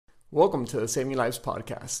Welcome to the Saving Lives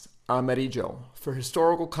podcast. I'm Eddie Joe. For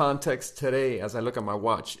historical context, today, as I look at my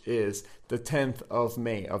watch, is the 10th of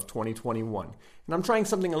May of 2021. And I'm trying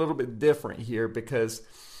something a little bit different here because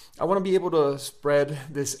I want to be able to spread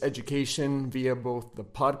this education via both the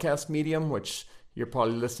podcast medium, which you're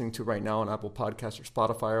probably listening to right now on Apple Podcasts or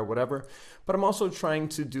Spotify or whatever, but I'm also trying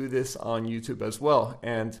to do this on YouTube as well.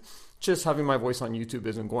 And just having my voice on YouTube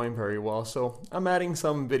isn't going very well, so I'm adding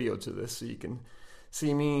some video to this so you can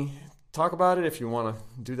see me talk about it if you want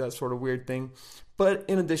to do that sort of weird thing. But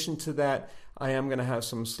in addition to that, I am going to have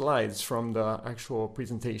some slides from the actual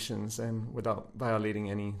presentations and without violating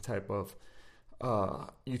any type of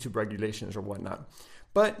YouTube regulations or whatnot.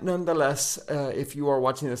 But nonetheless, if you are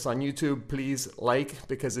watching this on YouTube, please like,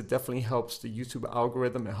 because it definitely helps the YouTube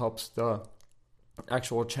algorithm. It helps the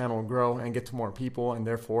actual channel grow and get to more people, and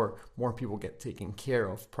therefore more people get taken care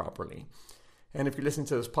of properly. And if you're listening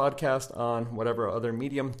to this podcast on whatever other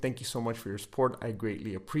medium, thank you so much for your support. I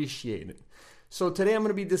greatly appreciate it. So today I'm going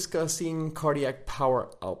to be discussing cardiac power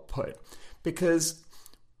output, because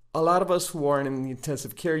a lot of us who are in the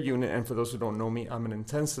intensive care unit, and for those who don't know me, I'm an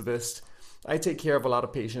intensivist. I take care of a lot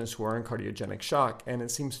of patients who are in cardiogenic shock, and it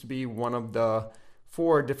seems to be one of the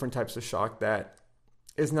 4 different types of shock that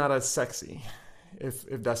is not as sexy, if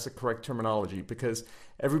that's the correct terminology, because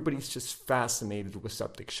everybody's just fascinated with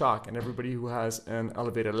septic shock, and everybody who has an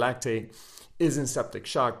elevated lactate is in septic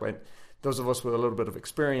shock. But those of us with a little bit of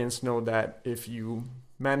experience know that if you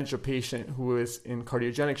manage a patient who is in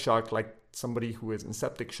cardiogenic shock like somebody who is in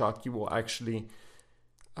septic shock, you will actually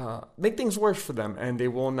make things worse for them, and they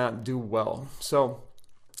will not do well. So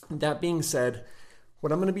that being said,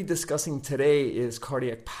 what I'm going to be discussing today is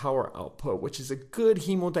cardiac power output, which is a good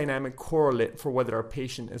hemodynamic correlate for whether our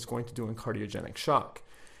patient is going to do in cardiogenic shock.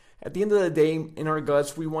 At the end of the day, in our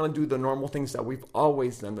guts, we want to do the normal things that we've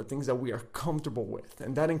always done, the things that we are comfortable with.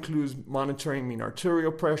 And that includes monitoring mean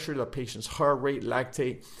arterial pressure, the patient's heart rate,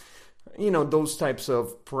 lactate, those types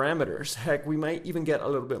of parameters. Heck, we might even get a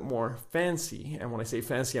little bit more fancy. And when I say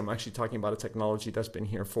fancy, I'm actually talking about a technology that's been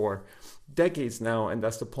here for decades now, and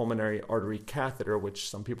that's the pulmonary artery catheter, which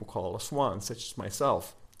some people call a SWAN, such as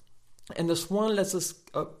myself. And the SWAN lets us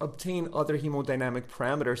obtain other hemodynamic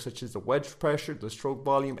parameters such as the wedge pressure, the stroke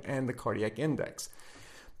volume, and the cardiac index.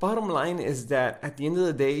 Bottom line is that at the end of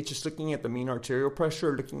the day, just looking at the mean arterial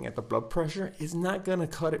pressure, looking at the blood pressure is not going to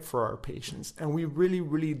cut it for our patients. And we really,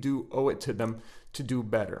 really do owe it to them to do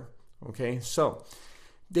better. Okay, so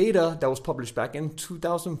data that was published back in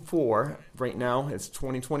 2004, right now it's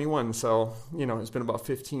 2021, so it's been about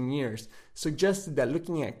 15 years, suggested that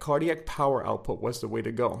looking at cardiac power output was the way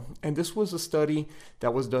to go. And this was a study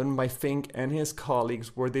that was done by Fink and his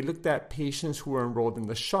colleagues, where they looked at patients who were enrolled in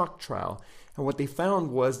the SHOCK trial. And what they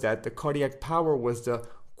found was that the cardiac power was the,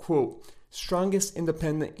 quote, strongest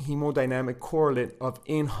independent hemodynamic correlate of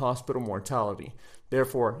in-hospital mortality.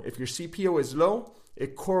 Therefore, if your CPO is low,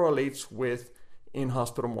 it correlates with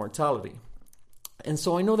in-hospital mortality. And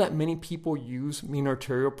so I know that many people use mean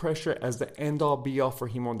arterial pressure as the end-all be-all for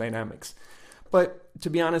hemodynamics. But to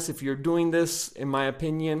be honest, if you're doing this, in my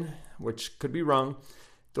opinion, which could be wrong,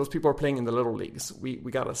 those people are playing in the little leagues. We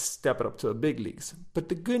got to step it up to the big leagues. But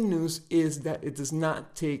the good news is that it does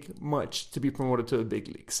not take much to be promoted to the big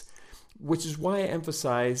leagues, which is why I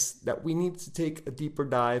emphasize that we need to take a deeper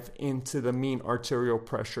dive into the mean arterial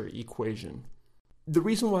pressure equation. The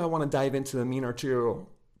reason why I want to dive into the mean arterial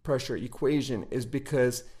pressure equation is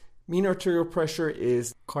because mean arterial pressure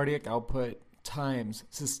is cardiac output times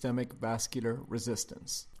systemic vascular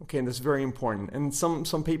resistance. Okay, and this is very important. And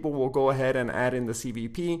some people will go ahead and add in the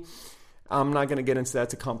CVP. I'm not going to get into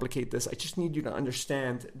that to complicate this. I just need you to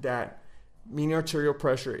understand that mean arterial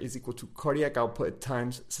pressure is equal to cardiac output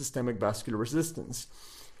times systemic vascular resistance.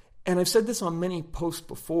 And I've said this on many posts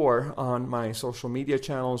before on my social media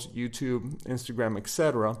channels, YouTube, Instagram,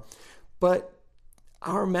 etc. But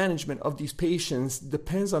our management of these patients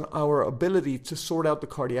depends on our ability to sort out the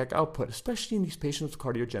cardiac output, especially in these patients with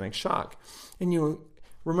cardiogenic shock. And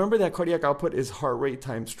remember that cardiac output is heart rate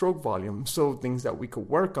times stroke volume. So things that we could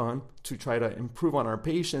work on to try to improve on our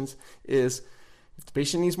patients is, if the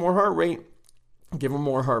patient needs more heart rate, give them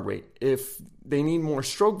more heart rate. If they need more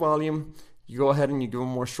stroke volume, you go ahead and you give them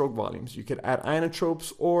more stroke volumes. You could add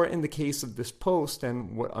inotropes, or in the case of this post,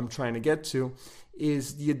 and what I'm trying to get to,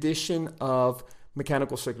 is the addition of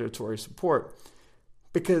mechanical circulatory support.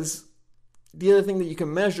 Because the other thing that you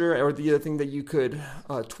can measure, or the other thing that you could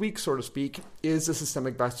tweak, so to speak, is the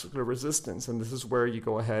systemic vascular resistance. And this is where you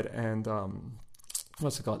go ahead and,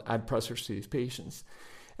 add pressors to these patients.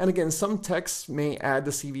 And again, some texts may add the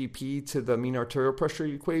CVP to the mean arterial pressure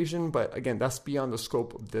equation, but again, that's beyond the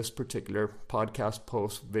scope of this particular podcast,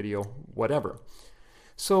 post, video, whatever.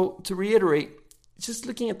 So to reiterate, just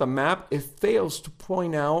looking at the map, it fails to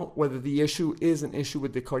point out whether the issue is an issue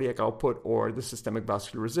with the cardiac output or the systemic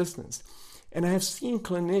vascular resistance. And I have seen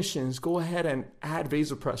clinicians go ahead and add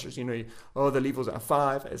vasopressors. The levol's at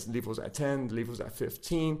 5, the levol's at 10, the levol's at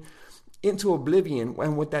 15, into oblivion.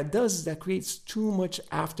 And what that does is that creates too much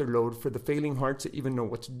afterload for the failing heart to even know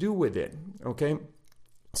what to do with it. Okay?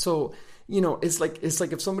 So, it's like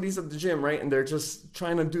if somebody's at the gym, right, and they're just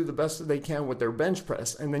trying to do the best that they can with their bench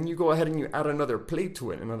press, and then you go ahead and you add another plate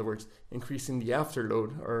to it, in other words, increasing the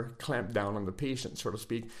afterload or clamp down on the patient, so to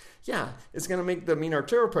speak. Yeah, it's going to make the mean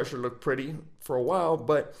arterial pressure look pretty for a while,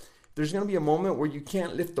 but there's going to be a moment where you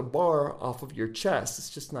can't lift the bar off of your chest. It's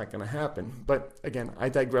just not going to happen. But again, I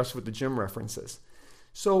digress with the gym references.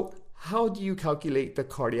 So how do you calculate the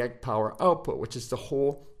cardiac power output, which is the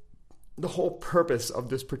whole purpose of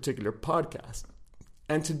this particular podcast?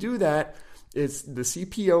 And to do that, is the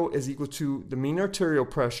CPO is equal to the mean arterial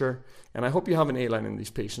pressure, and I hope you have an A-line in these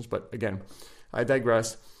patients, but again, I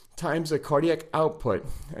digress, times the cardiac output,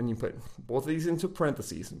 and you put both of these into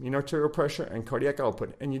parentheses, mean arterial pressure and cardiac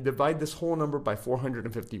output, and you divide this whole number by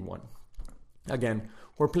 451. Again,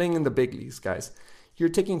 we're playing in the big leagues, guys. You're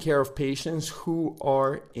taking care of patients who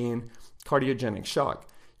are in cardiogenic shock.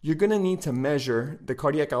 You're going to need to measure the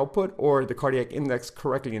cardiac output or the cardiac index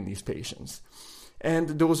correctly in these patients. And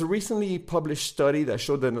there was a recently published study that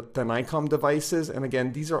showed the NICOM devices. And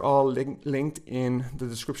again, these are all linked in the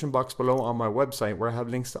description box below on my website, where I have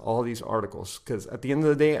links to all these articles. Because at the end of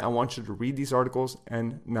the day, I want you to read these articles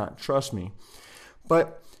and not trust me.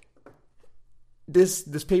 But this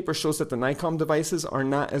paper shows that the NICOM devices are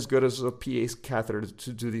not as good as a PA catheter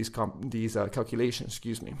to do these calculations.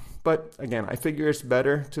 But again, I figure it's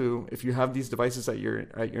better to, if you have these devices at your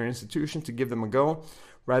institution, to give them a go,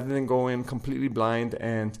 rather than go in completely blind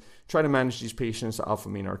and try to manage these patients' alpha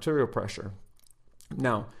mean arterial pressure.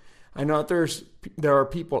 Now, I know that there are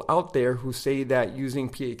people out there who say that using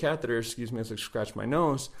PA catheters, as I scratch my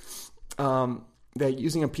nose, that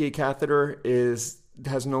using a PA catheter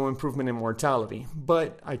has no improvement in mortality.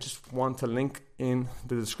 But I just want to link in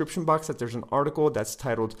the description box that there's an article that's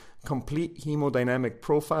titled Complete Hemodynamic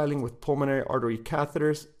Profiling with Pulmonary Artery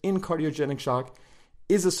Catheters in Cardiogenic Shock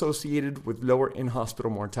is associated with lower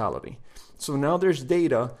in-hospital mortality. So now there's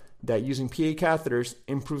data that using PA catheters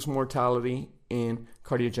improves mortality in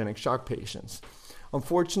cardiogenic shock patients.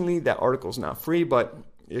 Unfortunately, that article is not free, but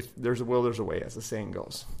if there's a will, there's a way, as the saying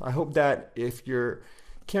goes. I hope that if you're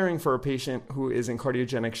caring for a patient who is in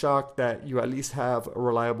cardiogenic shock, that you at least have a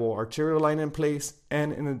reliable arterial line in place,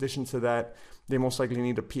 and in addition to that, they most likely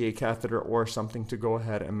need a PA catheter or something to go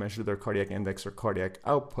ahead and measure their cardiac index or cardiac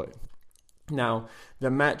output. Now, the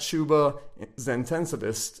Matt Schuba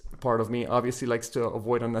Zentensivist part of me obviously likes to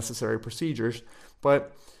avoid unnecessary procedures,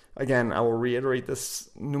 but again, I will reiterate this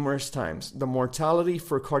numerous times. The mortality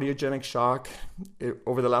for cardiogenic shock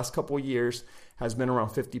over the last couple of years has been around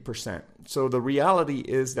 50%. So the reality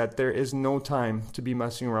is that there is no time to be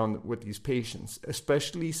messing around with these patients,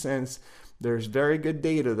 especially since there's very good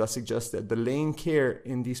data that suggests that delaying care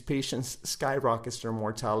in these patients skyrockets their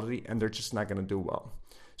mortality, and they're just not going to do well.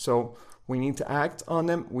 So we need to act on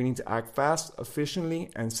them. We need to act fast, efficiently,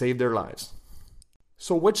 and save their lives.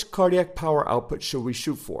 So which cardiac power output should we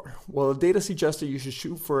shoot for? Well, the data suggests that you should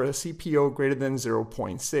shoot for a CPO greater than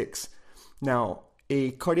 0.6. Now,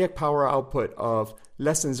 a cardiac power output of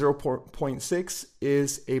less than 0.6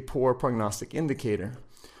 is a poor prognostic indicator.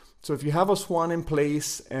 So if you have a SWAN in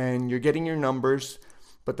place and you're getting your numbers,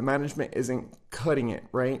 but the management isn't cutting it,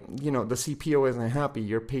 right? The CPO isn't happy,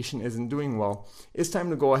 your patient isn't doing well, it's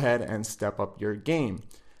time to go ahead and step up your game.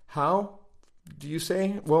 How do you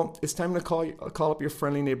say? Well, it's time to call up your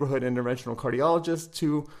friendly neighborhood interventional cardiologist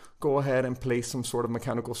to go ahead and place some sort of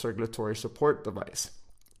mechanical circulatory support device.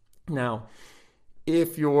 Now,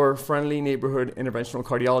 if your friendly neighborhood interventional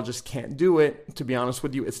cardiologist can't do it, to be honest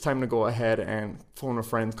with you, it's time to go ahead and phone a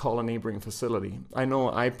friend, call a neighboring facility. I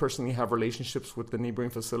know I personally have relationships with the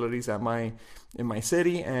neighboring facilities in my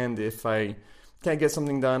city, and if I can't get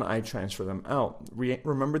something done, I transfer them out.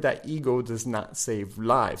 Remember that ego does not save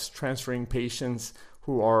lives. Transferring patients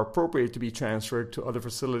who are appropriate to be transferred to other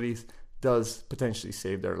facilities does potentially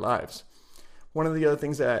save their lives. One of the other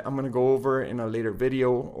things that I'm going to go over in a later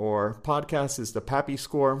video or podcast is the PAPI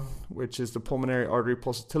score, which is the Pulmonary Artery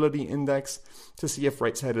Pulsatility Index, to see if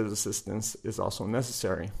right-sided assistance is also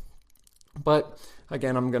necessary. But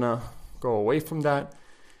again, I'm going to go away from that.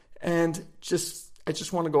 And I I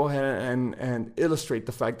just want to go ahead and illustrate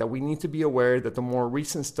the fact that we need to be aware that the more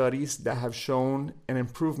recent studies that have shown an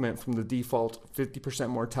improvement from the default 50%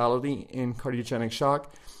 mortality in cardiogenic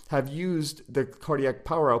shock have used the cardiac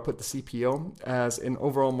power output, the CPO, as an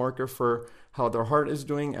overall marker for how their heart is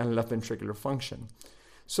doing and left ventricular function.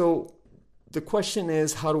 So the question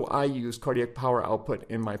is, how do I use cardiac power output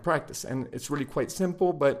in my practice? And it's really quite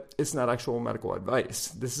simple, but it's not actual medical advice.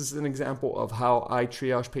 This is an example of how I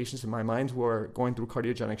triage patients in my mind who are going through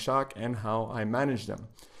cardiogenic shock and how I manage them.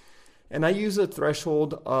 And I use a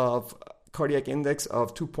threshold of cardiac index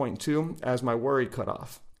of 2.2 as my worry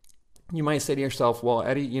cutoff. You might say to yourself, well,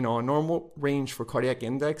 Eddie, a normal range for cardiac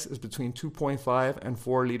index is between 2.5 and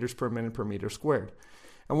 4 liters per minute per meter squared.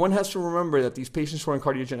 And one has to remember that these patients who are in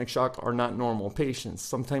cardiogenic shock are not normal patients.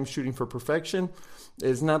 Sometimes shooting for perfection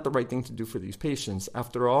is not the right thing to do for these patients.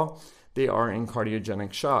 After all, they are in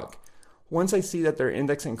cardiogenic shock. Once I see that their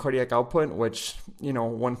index and cardiac output, which,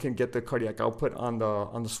 one can get the cardiac output on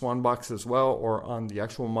the Swan box as well or on the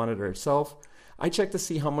actual monitor itself, I check to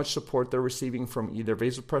see how much support they're receiving from either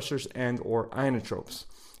vasopressors and or inotropes.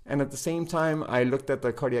 And at the same time, I looked at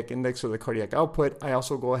the cardiac index or the cardiac output. I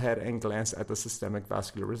also go ahead and glance at the systemic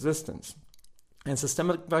vascular resistance. And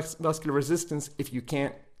systemic vascular resistance, if you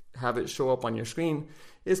can't have it show up on your screen,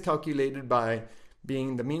 is calculated by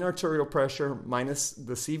being the mean arterial pressure minus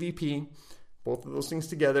the CVP, both of those things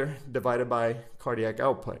together, divided by cardiac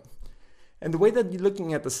output. And the way that you're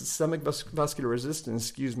looking at the systemic vascular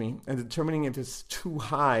resistance, and determining if it's too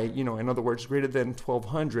high, in other words, greater than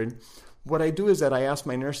 1200, what I do is that I ask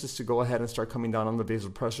my nurses to go ahead and start coming down on the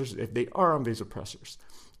vasopressors if they are on vasopressors.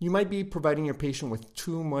 You might be providing your patient with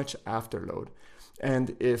too much afterload.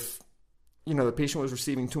 And if, the patient was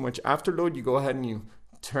receiving too much afterload, you go ahead and you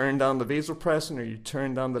turn down the vasopressin or you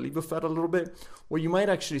turn down the levophed a little bit. What you might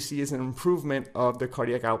actually see is an improvement of the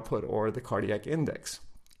cardiac output or the cardiac index.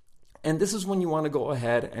 And this is when you want to go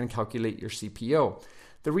ahead and calculate your CPO.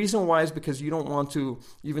 The reason why is because you don't want to,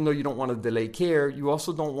 even though you don't want to delay care, you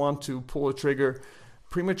also don't want to pull a trigger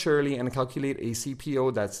prematurely and calculate a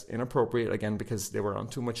CPO that's inappropriate, again, because they were on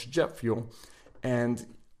too much jet fuel. And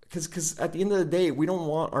because at the end of the day, we don't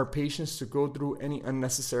want our patients to go through any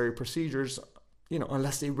unnecessary procedures,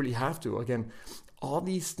 unless they really have to. Again, all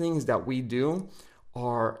these things that we do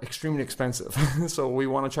are extremely expensive. So we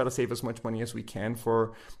want to try to save as much money as we can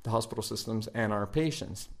for the hospital systems and our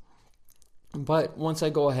patients. But once I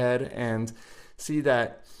go ahead and see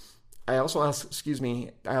that, I also ask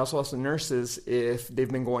the nurses if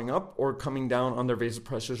they've been going up or coming down on their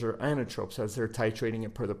vasopressors or inotropes as they're titrating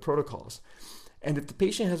it per the protocols. And if the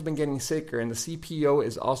patient has been getting sicker and the CPO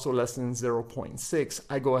is also less than 0.6,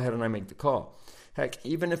 I go ahead and I make the call. Heck,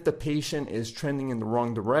 even if the patient is trending in the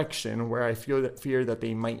wrong direction, where I fear that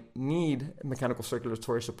they might need mechanical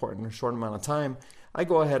circulatory support in a short amount of time, I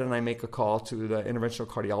go ahead and I make a call to the interventional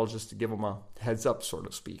cardiologist to give them a heads up, so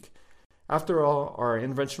to speak. After all, our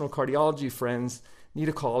interventional cardiology friends need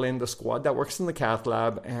to call in the squad that works in the cath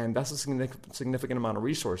lab, and that's a significant amount of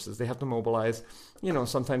resources. They have to mobilize,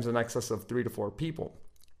 sometimes in excess of 3 to 4 people.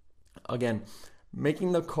 Again,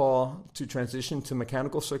 making the call to transition to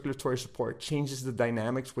mechanical circulatory support changes the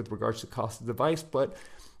dynamics with regards to cost of device, but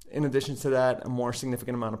in addition to that, a more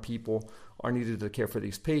significant amount of people are needed to care for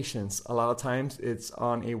these patients. A lot of times it's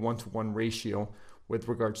on a 1-to-1 ratio with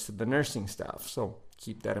regards to the nursing staff, so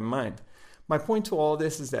keep that in mind. My point to all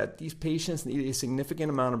this is that these patients need a significant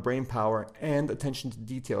amount of brain power and attention to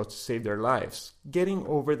detail to save their lives. Getting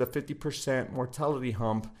over the 50% mortality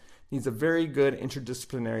hump needs a very good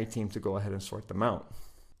interdisciplinary team to go ahead and sort them out.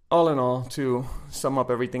 All in all, to sum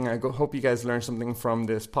up everything, I hope you guys learned something from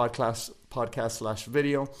this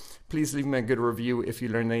podcast/video. Please leave me a good review if you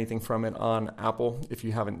learned anything from it on Apple, if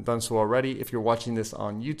you haven't done so already. If you're watching this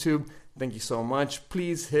on YouTube, thank you so much.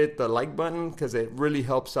 Please hit the like button because it really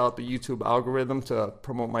helps out the YouTube algorithm to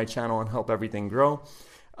promote my channel and help everything grow.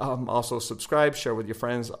 Also subscribe, share with your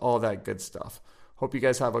friends, all that good stuff. Hope you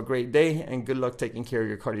guys have a great day and good luck taking care of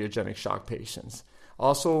your cardiogenic shock patients.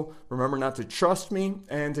 Also, remember not to trust me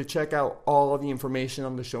and to check out all of the information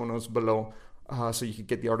on the show notes below so you can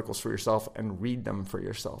get the articles for yourself and read them for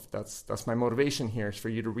yourself. That's my motivation here, is for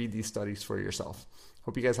you to read these studies for yourself.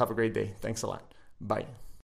 Hope you guys have a great day. Thanks a lot. Bye.